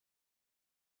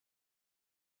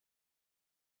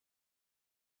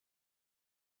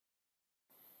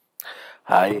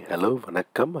Hi, hello,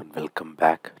 vanakkam, and welcome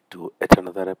back to yet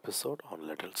another episode on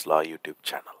Little's Law YouTube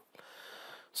channel.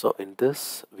 So, in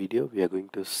this video, we are going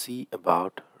to see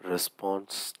about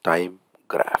response time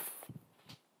graph.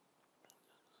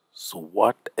 So,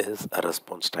 what is a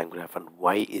response time graph and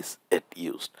why is it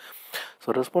used?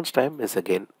 So, response time is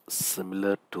again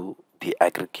similar to the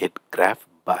aggregate graph,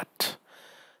 but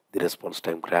the response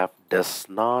time graph does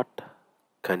not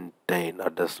contain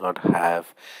or does not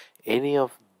have any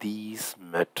of these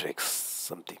metrics,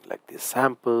 something like the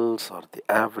samples or the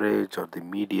average or the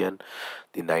median,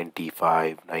 the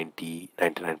 95, 90,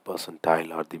 99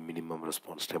 percentile, or the minimum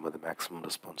response time or the maximum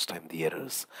response time, the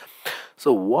errors.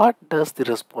 So what does the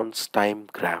response time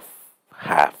graph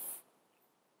have,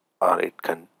 or it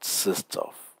consists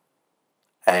of?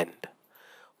 And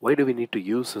why do we need to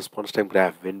use response time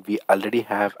graph when we already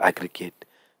have aggregate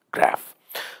graph?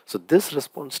 So this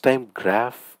response time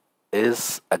graph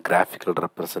is a graphical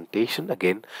representation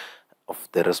again of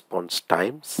the response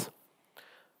times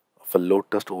of a load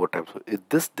test over time. So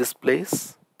this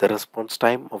displays the response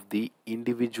time of the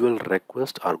individual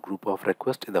request or group of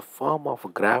requests in the form of a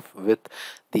graph with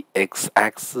the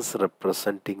x-axis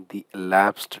representing the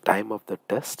elapsed time of the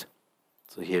test.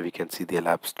 So here we can see the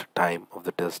elapsed time of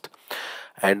the test,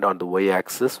 and on the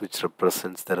y-axis which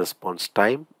represents the response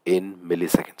time in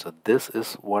milliseconds. So this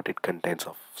is what it contains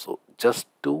of. So just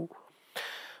two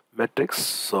metrics.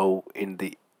 So in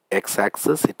the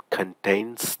x-axis it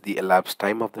contains the elapsed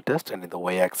time of the test, and in the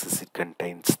y-axis it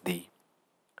contains the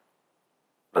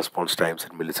response times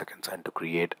in milliseconds. And to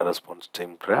create a response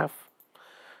time graph,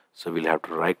 so we'll have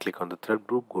to right click on the thread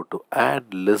group, go to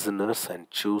add listeners and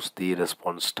choose the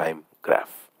response time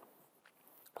graph.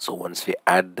 So once we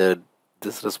add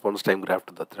this response time graph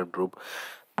to the thread group,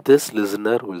 this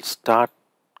listener will start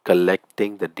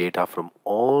collecting the data from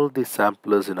all the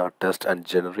samplers in our test and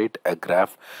generate a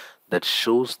graph that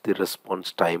shows the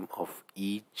response time of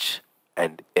each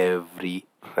and every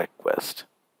request.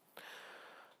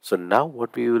 So now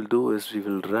what we will do is we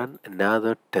will run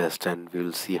another test and we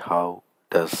will see how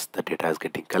does the data is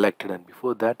getting collected. And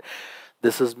before that,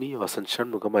 this is me, Vasan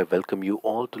Shanmugam. I welcome you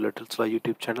all to Little Sly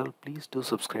YouTube channel. Please do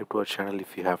subscribe to our channel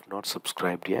if you have not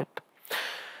subscribed yet.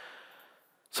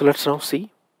 So let's now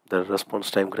see the response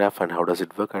time graph and how does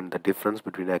it work and the difference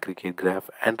between aggregate graph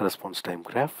and response time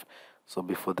graph. So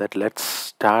before that, let's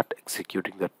start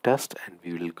executing the test and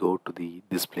we will go to the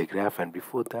display graph. And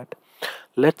before that,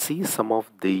 let's see some of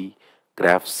the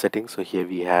graph settings. So here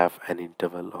we have an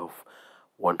interval of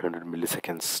 100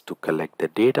 milliseconds to collect the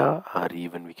data, or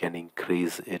even we can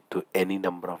increase it to any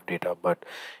number of data, but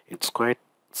it's quite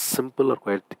simple or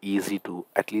quite easy to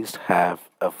at least have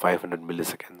a 500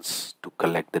 milliseconds to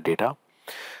collect the data.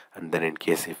 And then in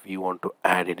case if we want to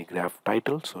add any graph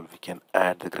title, so we can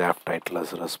add the graph title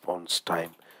as a response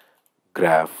time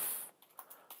graph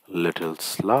little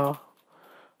slaw,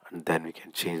 and then we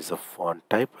can change the font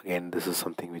type. Again, this is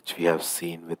something which we have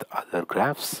seen with other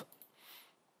graphs.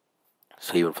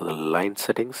 So even for the line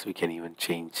settings we can even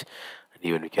change, and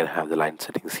even we can have the line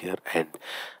settings here. And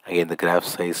again the graph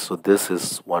size, so this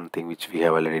is one thing which we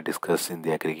have already discussed in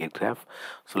the aggregate graph.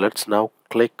 So let's now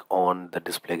click on the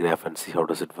display graph and see how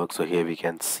does it work. So here we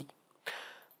can see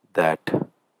that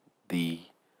the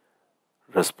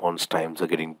response times are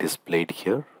getting displayed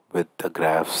here with the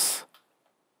graphs,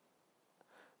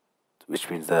 which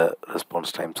means the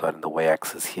response times are in the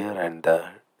y-axis here and the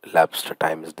elapsed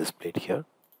time is displayed here.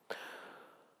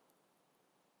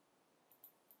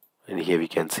 And here we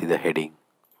can see the heading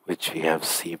which we have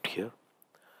saved here.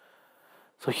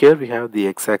 So here we have the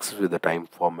x-axis with the time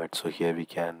format. So here we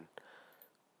can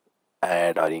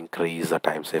add or increase the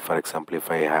time. Say for example, if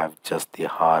I have just the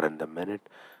hour and the minute,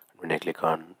 when I click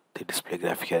on the display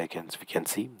graph here, we can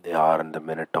see the hour and the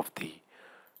minute of the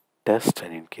test.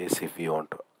 And in case if we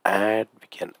want to add, we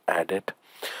can add it.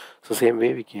 So same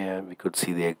way we could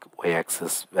see the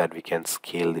y-axis where we can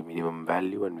scale the minimum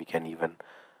value, and we can even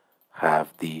have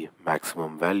the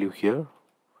maximum value here.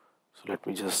 So let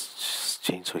me just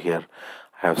change. So here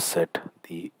I have set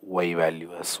the y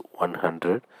value as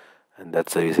 100, and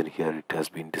that's the reason here it has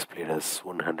been displayed as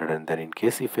 100. And then in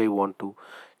case if I want to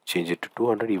change it to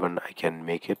 200, even I can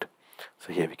make it.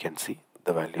 So here we can see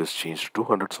the value is changed to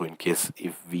 200. So in case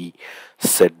if we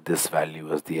set this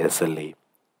value as the SLA,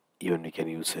 even we can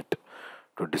use it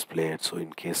to display it. So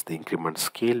in case the increment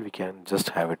scale, we can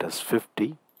just have it as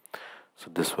 50. So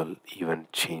this will even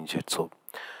change it. So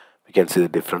we can see the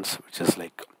difference, which is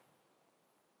like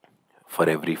for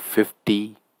every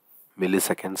 50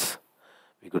 milliseconds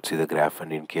we could see the graph,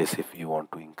 and in case if you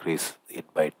want to increase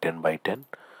it by 10 by 10,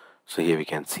 so here we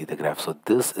can see the graph. So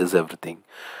this is everything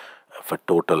for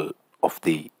total of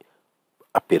the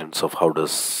appearance of how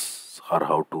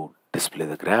to display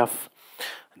the graph.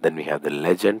 Then we have the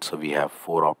legend. So we have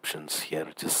four options here,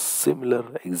 which is similar,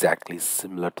 exactly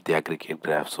similar to the aggregate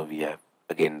graph. So we have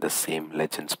again the same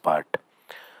legends part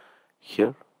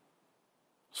here.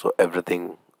 So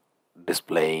everything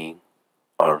displaying,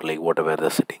 or like whatever the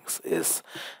settings is,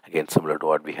 again similar to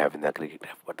what we have in the aggregate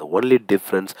graph. But the only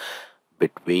difference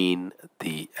between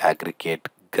the aggregate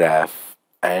graph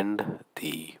and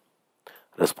the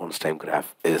response time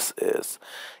graph is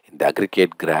in the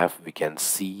aggregate graph we can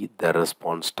see the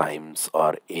response times,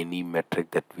 or any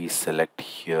metric that we select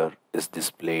here is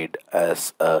displayed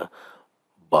as a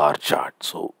bar chart.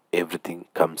 So everything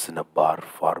comes in a bar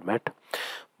format,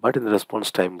 but in the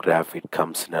response time graph it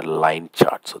comes in a line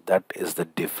chart. So that is the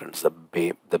difference,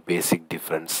 the basic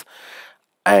difference.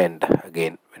 And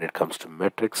again, when it comes to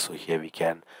metrics, so here we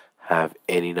can have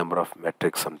any number of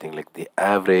metrics, something like the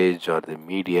average or the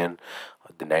median,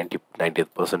 or the 90th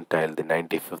percentile, the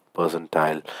 95th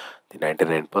percentile, the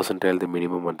 99th percentile, the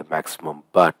minimum and the maximum.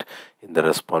 But in the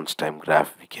response time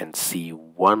graph we can see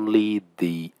only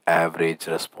the average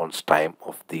response time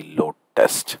of the load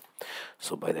test.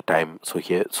 So by the time, so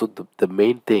here, so the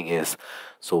main thing is,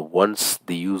 so once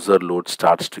the user load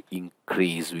starts to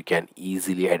increase, we can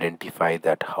easily identify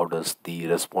that how does the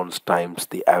response times,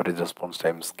 the average response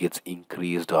times gets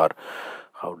increased, or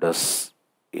how does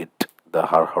it,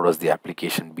 how does the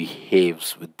application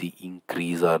behaves with the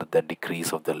increase or the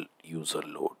decrease of the user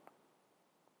load.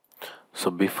 So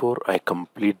before I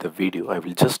complete the video, I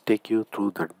will just take you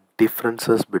through the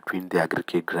differences between the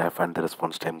aggregate graph and the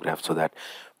response time graph, so that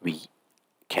we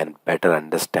can better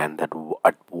understand that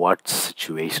at what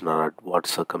situation or at what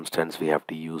circumstance we have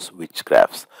to use which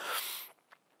graphs.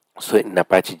 So in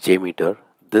Apache JMeter,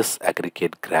 this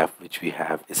aggregate graph which we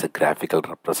have is a graphical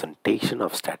representation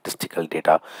of statistical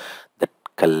data that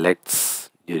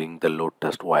collects during the load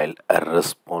test, while a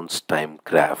response time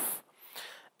graph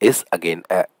is again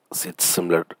it's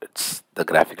similar, it's the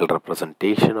graphical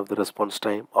representation of the response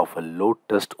time of a load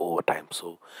test over time.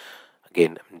 So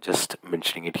again, I'm just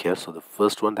mentioning it here. So the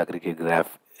first one, the aggregate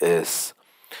graph, is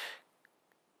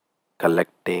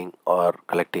collecting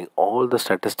all the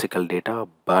statistical data,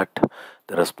 but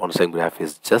the response time graph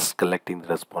is just collecting the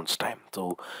response time.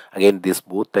 So again, these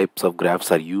both types of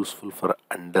graphs are useful for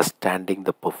understanding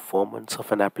the performance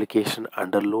of an application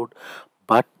under load,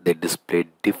 but they display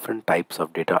different types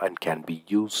of data and can be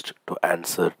used to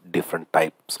answer different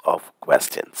types of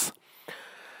questions.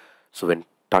 So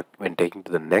when taking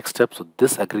to the next step, so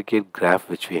this aggregate graph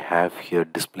which we have here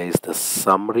displays the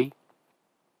summary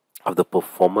of the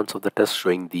performance of the test,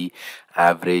 showing the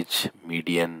average,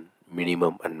 median,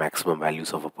 minimum and maximum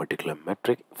values of a particular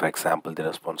metric, for example the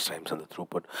response times and the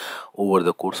throughput, over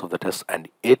the course of the test. And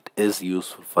it is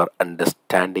useful for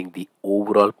understanding the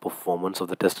overall performance of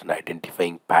the test and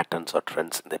identifying patterns or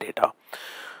trends in the data.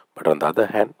 But on the other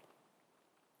hand,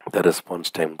 the response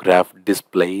time graph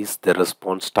displays the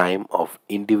response time of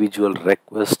individual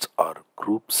requests or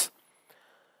groups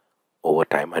over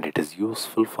time, and it is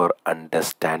useful for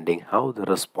understanding how the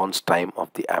response time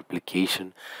of the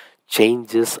application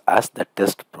changes as the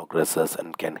test progresses,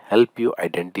 and can help you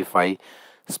identify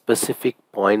specific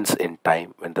points in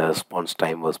time when the response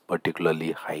time was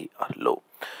particularly high or low.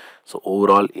 So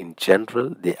overall, in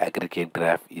general, the aggregate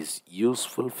graph is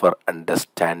useful for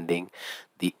understanding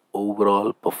the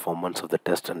overall performance of the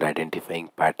test and identifying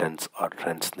patterns or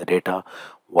trends in the data,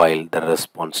 while the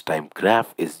response time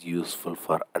graph is useful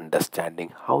for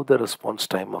understanding how the response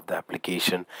time of the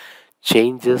application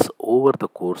changes over the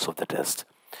course of the test.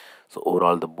 So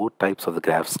overall, the both types of the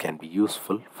graphs can be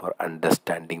useful for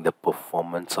understanding the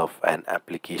performance of an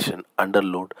application under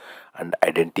load and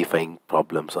identifying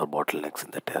problems or bottlenecks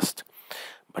in the test.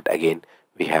 But again,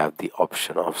 we have the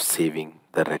option of saving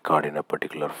the record in a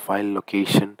particular file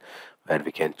location, where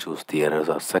we can choose the errors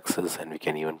or success, and we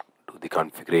can even do the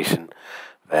configuration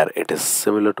where it is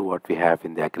similar to what we have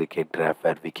in the aggregate graph,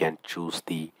 where we can choose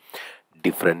the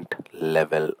different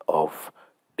level of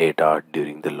data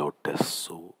during the load test.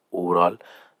 So overall,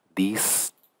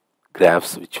 these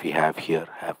graphs which we have here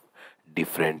have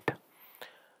different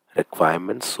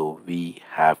requirements, so we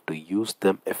have to use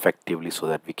them effectively so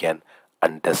that we can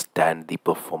understand the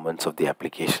performance of the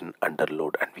application under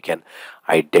load, and we can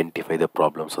identify the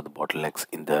problems or the bottlenecks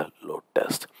in the load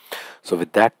test. So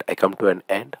with that, I come to an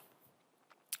end.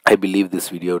 I believe this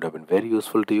video would have been very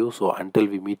useful to you. So until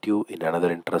we meet you in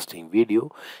another interesting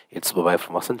video, it's bye bye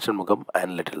from Asan Shanmugam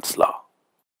and Little Slaw.